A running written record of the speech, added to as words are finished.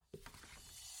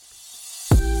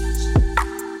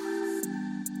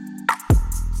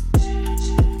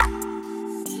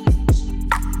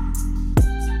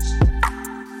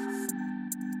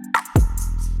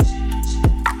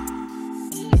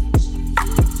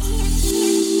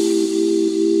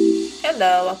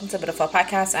Hello, welcome to Abitofhope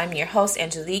podcast. I'm your host,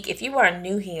 Angelique. If you are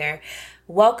new here,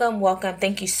 welcome.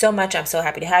 Thank you so much. I'm so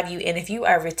happy to have you. And if you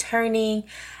are returning,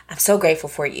 I'm so grateful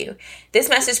for you. This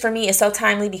message for me is so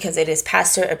timely because it is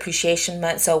Pastor Appreciation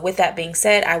Month. So with that being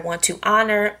said, I want to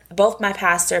honor both my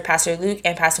pastor, Pastor Luke,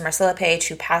 and Pastor Marcella Page,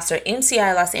 who pastor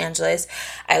MCI Los Angeles.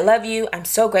 I love you. I'm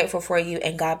so grateful for you,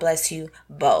 and God bless you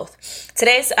both.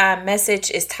 Today's message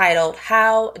is titled,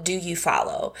 How Do You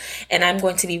Follow? And I'm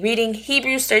going to be reading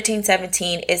Hebrews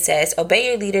 13:17. It says, Obey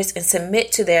your leaders and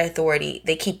submit to their authority.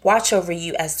 They keep watch over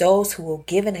you as those who will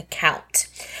give an account.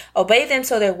 Obey them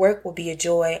so their work will be a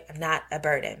joy, not a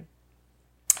burden.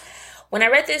 When I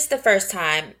read this the first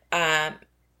time,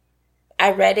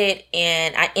 I read it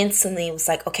and I instantly was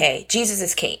like, okay, Jesus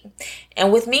is king.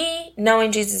 And with me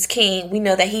knowing Jesus is king, we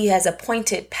know that he has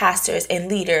appointed pastors and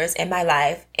leaders in my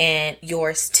life and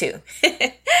yours too.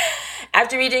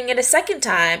 After reading it a second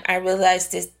time, I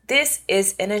realized this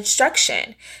is an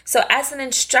instruction. So as an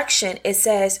instruction, it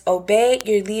says, obey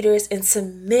your leaders and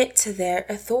submit to their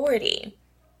authority.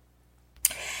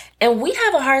 And we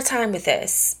have a hard time with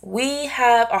this. We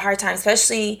have a hard time,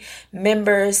 especially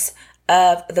members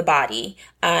of the body,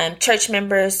 church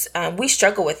members. We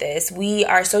struggle with this. We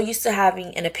are so used to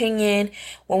having an opinion.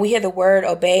 When we hear the word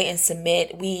obey and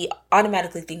submit, we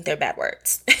automatically think they're bad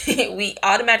words. We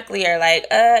automatically are like,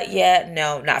 yeah,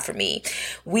 no, not for me.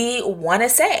 We want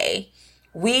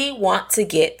to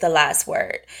get the last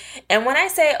word. And when I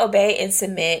say obey and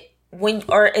submit,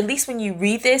 or at least when you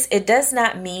read this, it does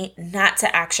not mean not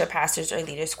to ask your pastors or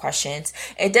leaders questions.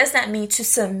 It does not mean to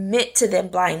submit to them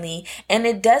blindly. And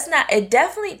it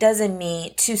definitely doesn't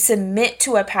mean to submit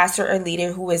to a pastor or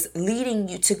leader who is leading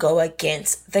you to go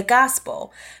against the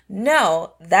gospel.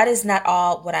 No, that is not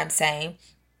all what I'm saying.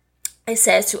 It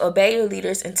says to obey your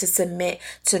leaders and to submit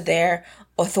to their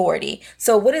authority.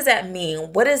 So what does that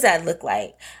mean? What does that look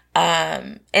like?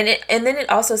 And then it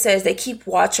also says they keep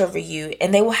watch over you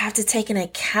and they will have to take an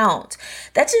account.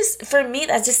 For me,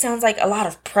 that just sounds like a lot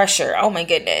of pressure. Oh my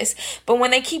goodness. But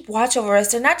when they keep watch over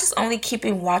us, they're not just only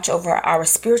keeping watch over our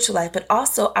spiritual life, but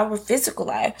also our physical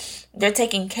life. They're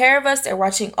taking care of us. They're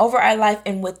watching over our life.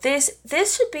 And with this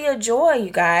should be a joy,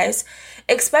 you guys,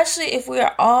 especially if we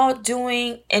are all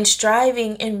doing and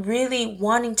striving and really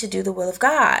wanting to do the will of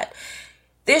God.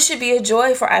 This should be a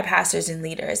joy for our pastors and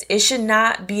leaders. It should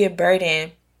not be a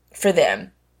burden for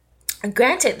them.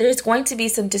 Granted, there's going to be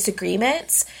some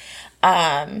disagreements,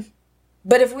 but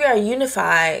if we are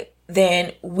unified,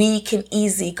 then we can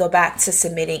easily go back to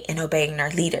submitting and obeying our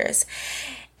leaders.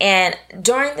 And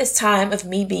during this time of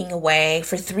me being away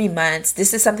for 3 months,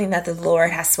 this is something that the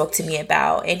Lord has spoke to me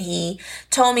about. And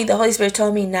the Holy Spirit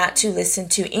told me not to listen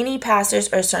to any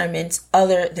pastors or sermons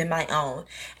other than my own.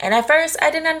 And at first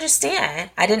I didn't understand.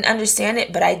 I didn't understand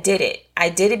it, but I did it. I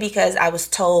did it because I was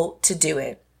told to do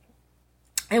it.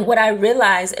 And what I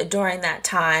realized during that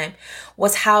time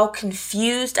was how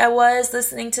confused I was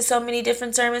listening to so many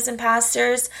different sermons and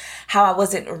pastors, how I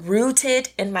wasn't rooted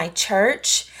in my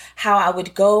church, how I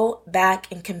would go back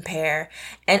and compare.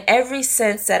 And ever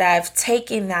since that I've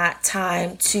taken that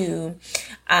time to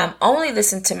only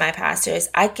listen to my pastors,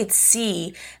 I could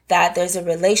see that there's a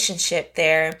relationship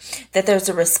there, that there's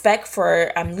a respect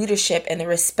for leadership and the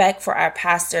respect for our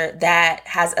pastor that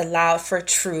has allowed for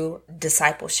true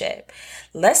discipleship.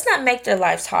 Let's not make their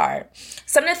lives hard.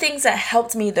 Some of the things that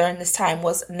helped me during this time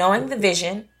was knowing the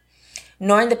vision,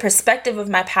 knowing the perspective of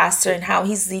my pastor and how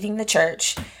he's leading the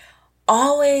church,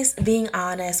 always being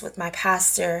honest with my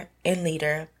pastor and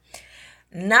leader,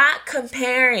 not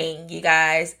comparing, you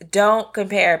guys. Don't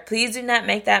compare. Please do not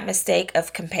make that mistake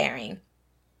of comparing.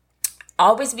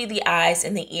 Always be the eyes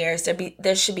and the ears.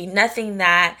 There should be nothing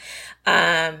that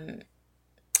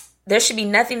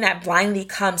blindly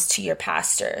comes to your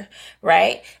pastor,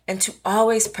 right? And to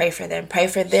always pray for them, pray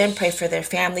for their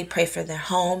family, pray for their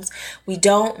homes. We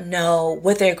don't know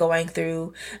what they're going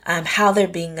through, how they're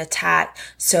being attacked.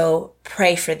 So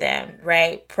pray for them,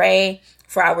 right? Pray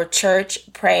for our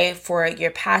church, pray for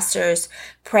your pastors,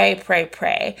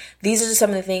 pray. These are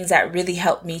some of the things that really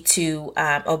helped me to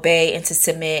obey and to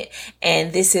submit.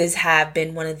 And this have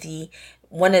been one of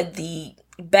the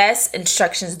best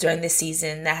instructions during this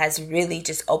season that has really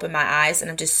just opened my eyes,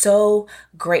 and I'm just so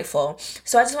grateful.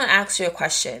 So I just want to ask you a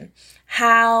question.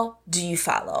 How do you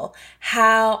follow?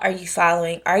 How are you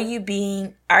following? Are you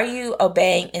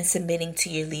obeying and submitting to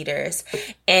your leaders?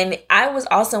 And I was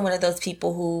also one of those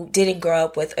people who didn't grow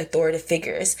up with authoritative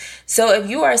figures. So if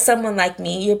you are someone like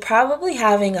me, you're probably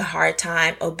having a hard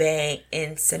time obeying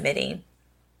and submitting.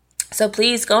 So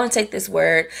please go and take this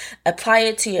word, apply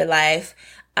it to your life.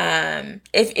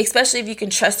 Especially if you can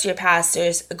trust your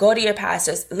pastors, go to your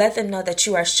pastors, let them know that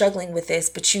you are struggling with this,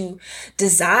 but you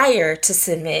desire to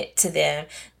submit to them.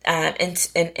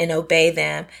 And obey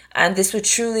them. This would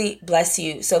truly bless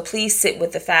you. So please sit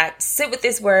with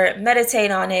this word,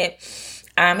 meditate on it,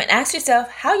 and ask yourself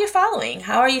how you're following.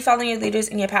 How are you following your leaders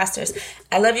and your pastors?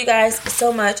 I love you guys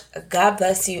so much. God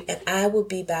bless you. And I will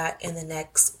be back in the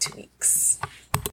next 2 weeks.